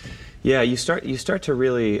also. Yeah, you start to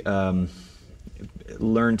really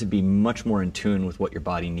learn to be much more in tune with what your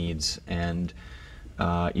body needs, and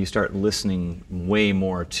you start listening way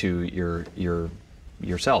more to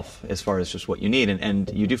yourself as far as just what you need,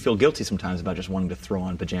 and you do feel guilty sometimes about just wanting to throw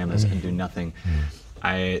on pajamas and do nothing.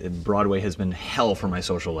 Broadway has been hell for my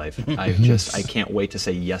social life. I can't wait to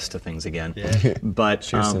say yes to things again. Yeah. But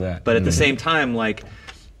Cheers to that. But at the same time,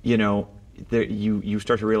 you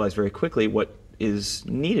start to realize very quickly what is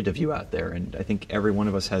needed of you out there, and I think every one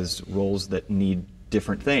of us has roles that need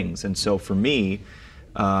different things. And so for me,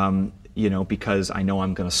 because I know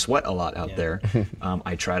I'm going to sweat a lot out there,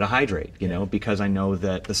 I try to hydrate. Because I know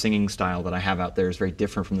that the singing style that I have out there is very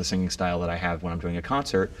different from the singing style that I have when I'm doing a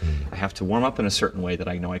concert. I have to warm up in a certain way that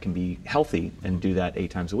I know I can be healthy and do that 8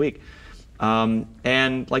 times a week.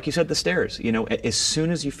 And like you said, the stairs. As soon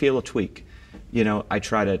as you feel a tweak, I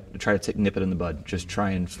try to nip it in the bud. Just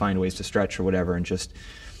try and find ways to stretch or whatever, and just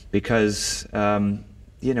because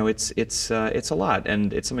it's a lot,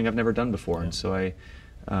 and it's something I've never done before, and so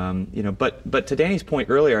But to Danny's point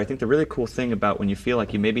earlier, I think the really cool thing about when you feel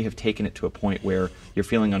like you maybe have taken it to a point where you're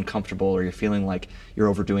feeling uncomfortable, or you're feeling like you're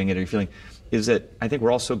overdoing it, or is that I think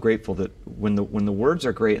we're all so grateful that when the words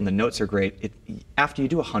are great and the notes are great, after you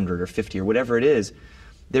do 100 or 50 or whatever it is,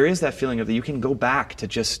 there is that feeling of that you can go back to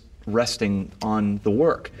just resting on the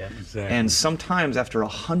work. Yeah, exactly. And sometimes after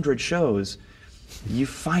 100 shows, you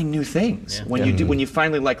find new things. When you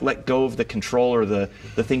finally let go of the control or the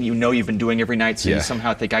thing you've been doing every night, so you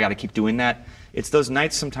somehow think, I got to keep doing that. It's those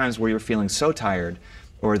nights sometimes where you're feeling so tired,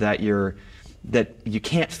 or that you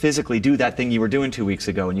can't physically do that thing you were doing 2 weeks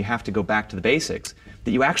ago, and you have to go back to the basics,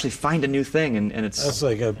 that you actually find a new thing, and it's... That's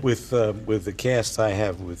like with the cast I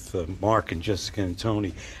have with Mark and Jessica and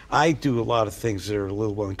Tony, I do a lot of things that are a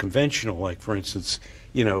little unconventional, like, for instance,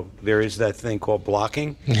 there is that thing called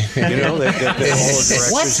blocking, that all the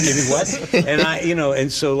directors give you. And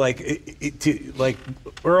and so like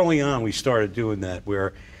early on we started doing that,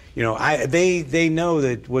 where, they know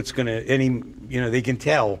that what's going to, they can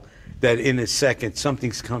tell that in a second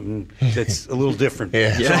something's coming that's a little different.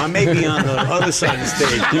 So I may be on the other side of the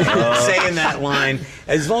stage saying that line.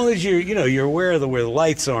 As long as you're aware of where the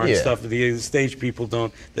lights are and stuff. The stage people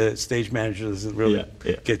the stage manager doesn't really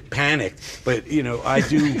get panicked. But I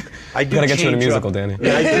do. Gotta get you in a musical, Danny.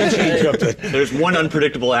 Yeah, I do change up There's one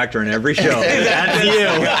unpredictable actor in every show. That's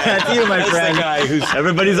you. That's you, my friend. The guy who's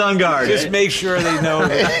everybody's on guard. Just make sure they know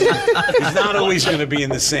that he's not always going to be in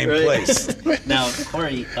the same place. Now,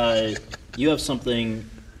 Corey, you have something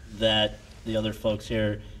that the other folks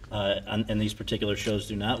here in these particular shows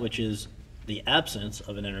do not, which is the absence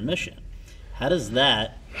of an intermission. How does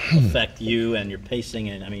that affect you and your pacing?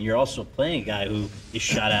 And I mean, you're also playing a guy who is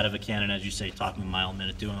shot out of a cannon, as you say, talking a mile a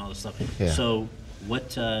minute, doing all this stuff. Yeah. So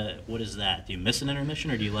what is that? Do you miss an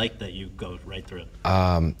intermission, or do you like that you go right through it?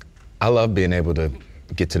 I love being able to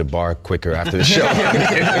get to the bar quicker after the show.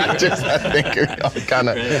 I think kind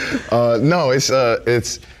of. No, it's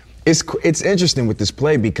interesting with this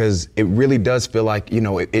play, because it really does feel like,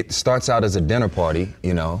 it starts out as a dinner party,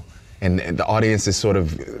 and the audience is sort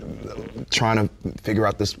of trying to figure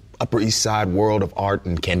out this Upper East Side world of art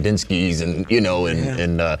and Kandinsky's and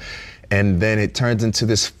then it turns into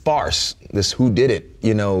this farce, this who did it,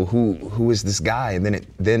 who is this guy? And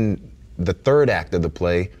then the third act of the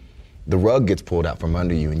play, the rug gets pulled out from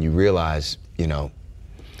under you, and you realize,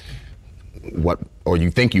 or you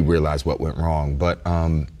think you realize what went wrong. But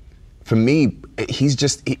for me, he's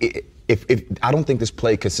just, if I don't think this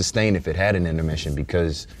play could sustain if it had an intermission,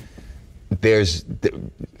 because there's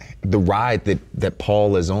the ride that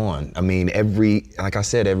Paul is on. I mean, like I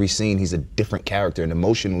said, every scene he's a different character, and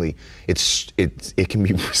emotionally, it can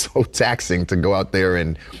be so taxing to go out there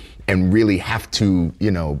and really have to,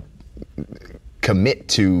 commit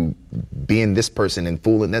to being this person and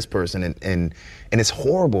fooling this person, and it's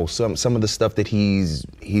horrible, some of the stuff that he's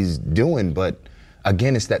doing. But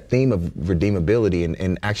again, it's that theme of redeemability,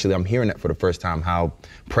 and actually I'm hearing that for the first time, how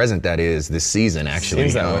present that is this season, actually.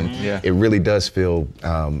 Seems that way. It really does feel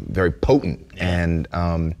very potent. And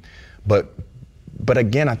but But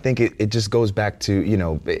again, I think it just goes back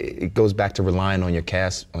to, it goes back to relying on your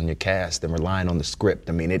cast and relying on the script.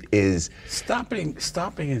 I mean, it is stopping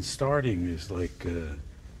and starting is like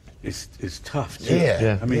is tough too.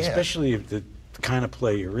 Yeah. I mean, Yeah. especially if the kind of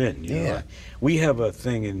play you're in. You know? Yeah. We have a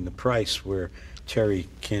thing in The Price where Terry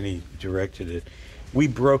Kinney directed it. We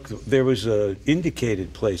broke. There was a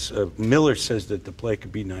indicated place. Miller says that the play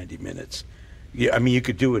could be 90 minutes. Yeah, I mean, you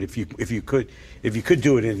could do it if you could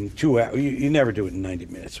do it in 2 hours. You never do it in 90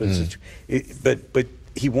 minutes. So but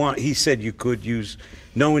he said you could use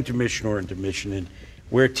no intermission or intermission. And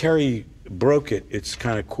where Terry broke it, it's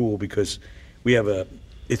kind of cool because we have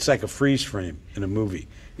it's like a freeze frame in a movie.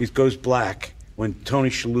 It goes black when Tony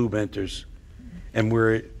Shalhoub enters, and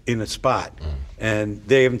we're in a spot, and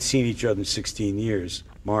they haven't seen each other in 16 years,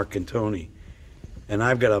 Mark and Tony. And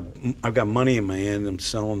I've got money in my hand. I'm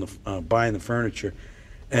selling buying the furniture,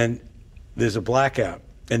 and there's a blackout.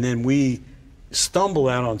 And then we stumble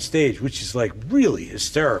out on stage, which is like really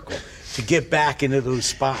hysterical, to get back into those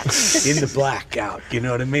spots in the blackout. You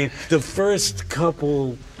know what I mean? The first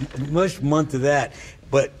month of that,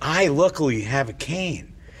 but I luckily have a cane.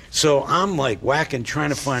 So I'm like whacking, trying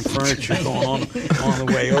to find furniture going on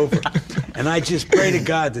the way over. And I just pray to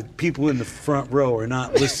God that people in the front row are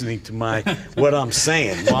not listening to what I'm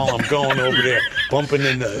saying while I'm going over there, bumping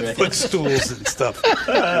into footstools and stuff.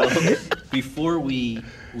 Before we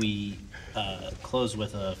close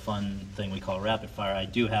with a fun thing we call rapid fire, I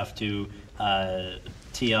do have to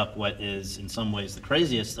tee up what is in some ways the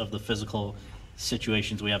craziest of the physical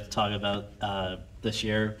situations we have to talk about this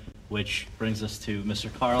year, which brings us to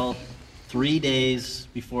Mr. Carl. 3 days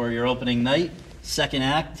before your opening night, second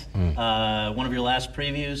act, one of your last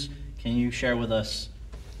previews. Can you share with us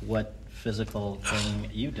what physical thing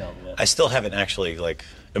you dealt with? I still haven't actually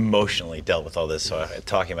emotionally dealt with all this, so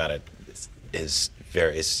talking about it is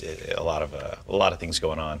a lot of things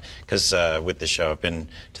going on. Because with the show, I've been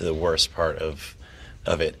to the worst part of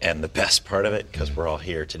it and the best part of it, because we're all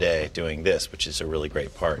here today doing this, which is a really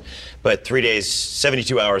great part. But 3 days,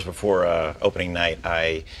 72 hours before opening night,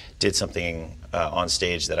 I did something on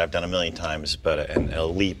stage that I've done a million times, but a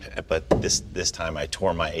leap. But this time I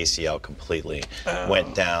tore my ACL completely,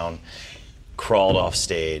 went down, crawled off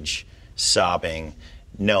stage, sobbing,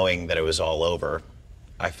 knowing that it was all over.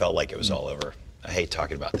 I felt like it was all over. I hate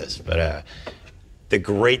talking about this, but the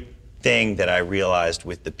great thing that I realized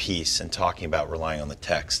with the piece and talking about relying on the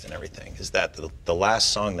text and everything is that the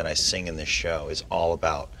last song that I sing in this show is all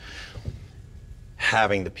about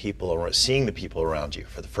having seeing the people around you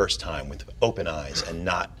for the first time with open eyes and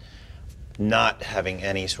not having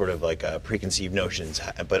any sort of preconceived notions,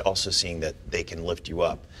 but also seeing that they can lift you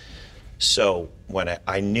up. So when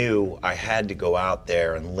I knew I had to go out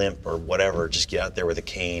there and limp or whatever, just get out there with a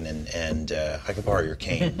cane and I could borrow your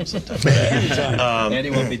cane sometime.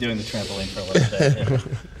 Andy won't be doing the trampoline for a little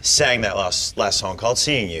bit. Sang that last song called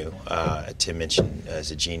 "Seeing You." Tim Minchin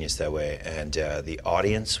is a genius that way, and the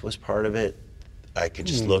audience was part of it. I could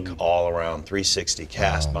just look all around, 360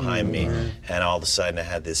 cast behind me, and all of a sudden I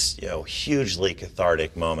had this hugely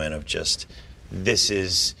cathartic moment of just, this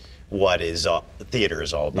is what theater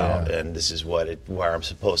is all about, and this is where I'm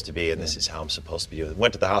supposed to be, and this is how I'm supposed to be doing it.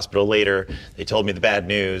 Went to the hospital later, they told me the bad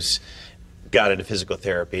news, got into physical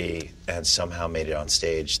therapy, and somehow made it on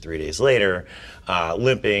stage 3 days later,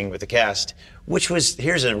 limping with the cast.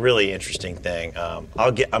 Here's a really interesting thing.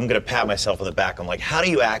 I'm going to pat myself on the back. I'm like, how do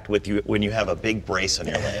you act when you have a big brace on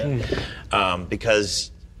your leg?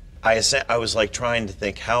 Because I was trying to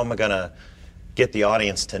think, how am I going to get the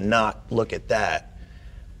audience to not look at that?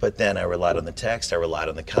 But then I relied on the text, I relied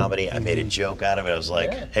on the comedy, I made a joke out of it. I was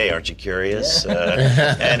like, hey, aren't you curious?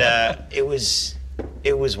 And it was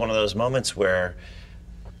one of those moments where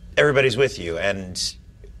everybody's with you, and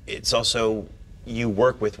it's also, you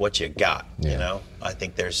work with what you got, you know? I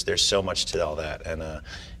think there's so much to all that, and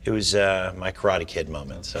it was my Karate Kid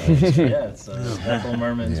moment. So. It's Ethel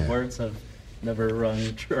Merman's words have never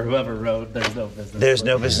rung true, or whoever wrote, there's no business. There's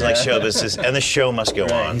no business like show business, and the show must go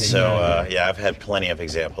on. So I've had plenty of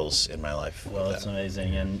examples in my life. Well, it's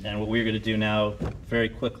amazing, and what we're going to do now, very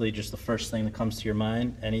quickly, just the first thing that comes to your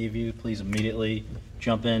mind. Any of you, please immediately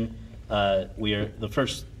jump in. We are the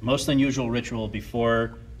first most unusual ritual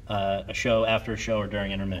before a show, after a show, or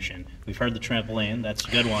during intermission. We've heard the trampoline. That's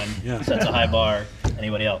a good one. Sets a high bar.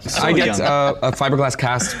 Anybody else? I get a fiberglass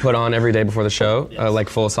cast put on every day before the show, like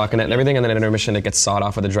full socket net and everything, and then at intermission it gets sawed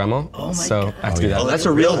off with a Dremel. Oh my God. I have to do that. Oh, that's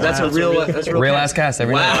a real real ass cast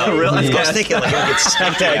every day. Wow, real. I was thinking it gets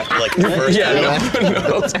stuck after the first.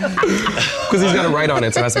 Because he's got to write on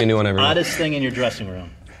it, so it has to be a new one every day. Oddest thing in your dressing room?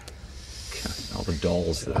 All the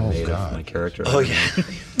dolls that I made of my character. Oh yeah.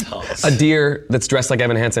 A deer that's dressed like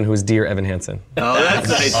Evan Hansen, who is Dear Evan Hansen. Oh, that's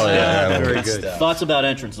nice. Very good. Thoughts about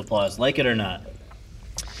entrance applause, like it or not?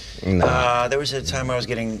 There was a time I was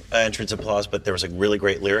getting entrance applause, but there was a really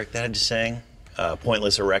great lyric that I just sang.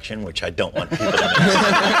 Pointless erection, which I don't want people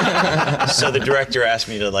to miss. So the director asked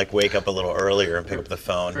me to like wake up a little earlier and pick up the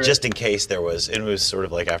phone, just in case there was. And it was sort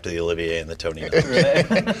of like after the Olivier and the Tony.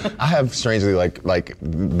 I have strangely like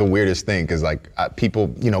the weirdest thing because like people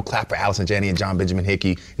clap for Allison Janney and John Benjamin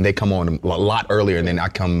Hickey, and they come on a lot earlier, and then I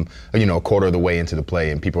come a quarter of the way into the play,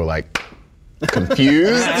 and people are like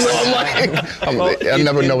confused. I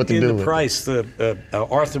never know what to do. In the price,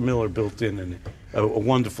 Arthur Miller built in a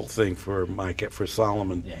wonderful thing for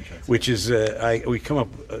Solomon, which is we come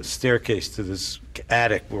up a staircase to this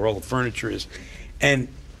attic where all the furniture is, and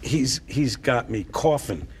he's got me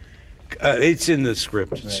coughing. It's in the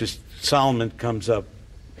script. It's just Solomon comes up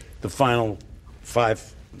the final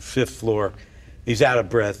fifth floor. He's out of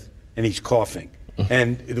breath and he's coughing.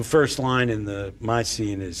 And the first line in my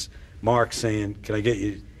scene is Mark saying, "Can I get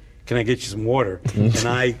you some water?" And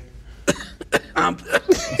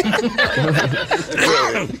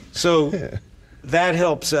so that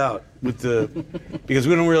helps out with because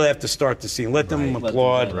we don't really have to start the scene. Let them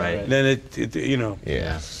applaud. Right. Then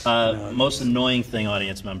Yeah. Most annoying thing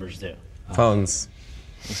audience members do. Phones.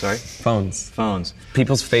 Sorry? Phones.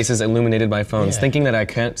 People's faces illuminated by phones, thinking that I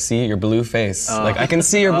can't see your blue face. Like, I can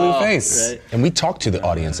see your blue face. Right. And we talk to the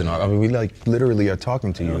audience, and we like literally are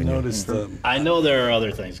talking to you. I noticed them. I know there are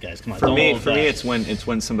other things, guys. Come on. For don't me, hold back. it's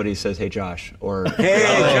when somebody says, "Hey, Josh," or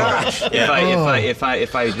Hey, Josh. If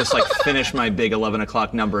I just like finish my big 11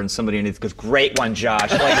 o'clock number and somebody underneath goes, "Great one,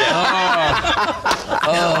 Josh." Like,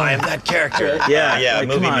 I am that character. Yeah. Like,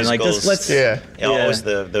 Movie come on, like, musicals. let's- Always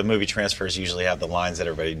the movie transfers usually have the lines that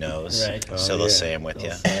everybody knows, Right. so they'll say them with you.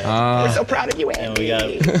 We're so proud of you, And Andy. we got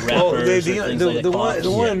Well, rappers the and things like that.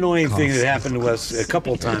 one annoying thing that happened to us a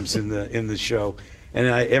couple of times in the show, and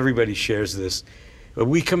everybody shares this. But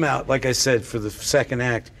we come out, like I said, for the second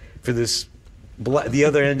act for this the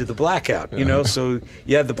other end of the blackout. So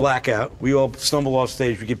you have the blackout. We all stumble off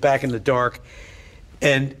stage. We get back in the dark,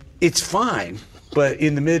 and it's fine. But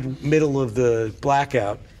in the middle of the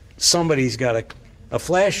blackout, somebody's got a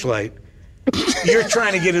flashlight. You're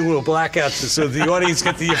trying to get into a blackout so the audience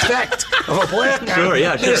get the effect of a blackout. Sure,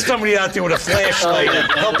 yeah, sure. There's somebody out there with a flashlight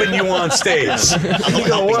helping you on stage. You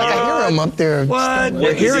go, I hear him up there. What?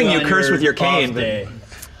 We're hearing you On curse your with your cane. off day.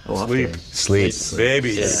 Sleep. Sleep.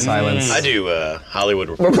 Baby. Silence. I do Hollywood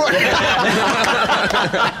Report.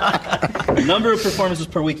 Number of performances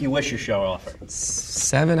per week you wish your show offered.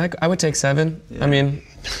 7. I would take 7. I mean,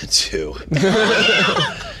 2.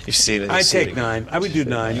 You've seen it. I take 9. I would do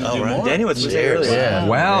 9. Oh, right. Danny was earlier. Yeah.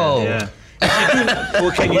 well. Yeah.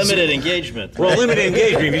 Well, can you Limited engagement. Well, limited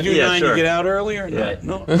engagement. If you do Yeah, 9, sure. you get out earlier? Yeah.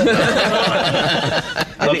 No.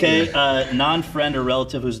 Okay, non-friend or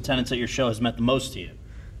relative whose attendance at your show has meant the most to you.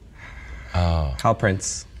 Hal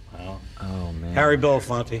Prince. Oh man. Harry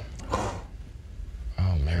Belafonte.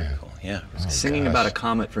 Oh, man. Yeah. Singing about a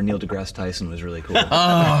comet for Neil deGrasse Tyson was really cool. Yeah,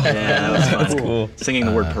 that was fun. Cool. Singing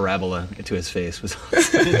the word parabola into his face was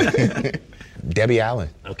Debbie Allen.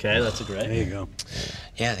 Okay, that's a great. There you go.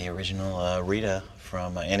 Yeah, the original Rita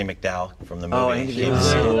from Andy McDowell from the movie. Oh, Andy She McDowell.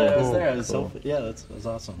 was, That was there. It was so, yeah, that was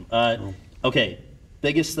awesome. Okay,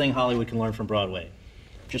 biggest thing Hollywood can learn from Broadway.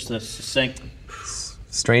 Just a succinct.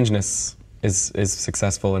 Strangeness is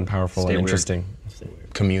successful and powerful Stay and weird. interesting.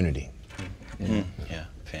 Community. yeah,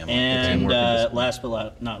 family. And Teamwork and last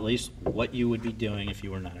but not least, what you would be doing if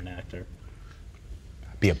you were not an actor.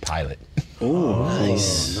 Be a pilot.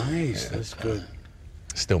 Nice. Nice. That's good.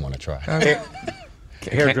 Still want to try.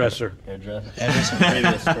 Hairdresser. Hairdresser.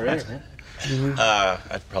 Previous career.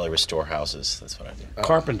 I'd probably restore houses. That's what I do.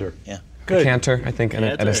 Carpenter. Yeah. Good. Cantor, I think, at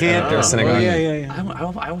a Cantor. synagogue. Oh, yeah.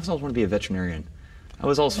 I always want to be a veterinarian. I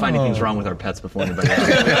was always finding things wrong with our pets before anybody else.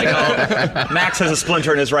 Like, oh, Max has a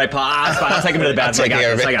splinter in his right paw. It's fine. I'll take him to the bathroom.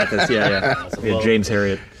 I got this. Yeah. Well, James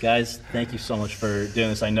Harriet. Guys, thank you so much for doing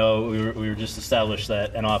this. I know we were just established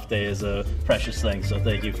that an off day is a precious thing, so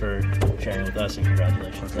thank you for sharing with us and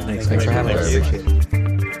congratulations. Thanks for having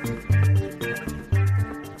us.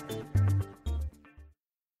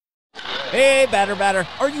 Hey, batter,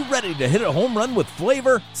 are you ready to hit a home run with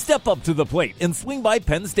flavor? Step up to the plate and swing by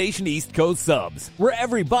Penn Station East Coast Subs, where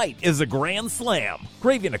every bite is a grand slam.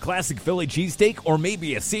 Craving a classic Philly cheesesteak or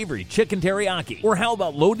maybe a savory chicken teriyaki? Or how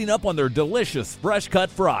about loading up on their delicious fresh-cut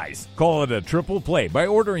fries? Call it a triple play by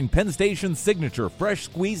ordering Penn Station's signature fresh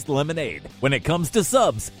squeezed lemonade. When it comes to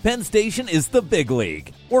subs, Penn Station is the big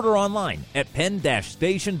league. Order online at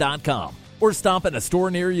penn-station.com or stop at a store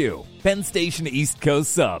near you. Penn Station East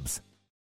Coast Subs.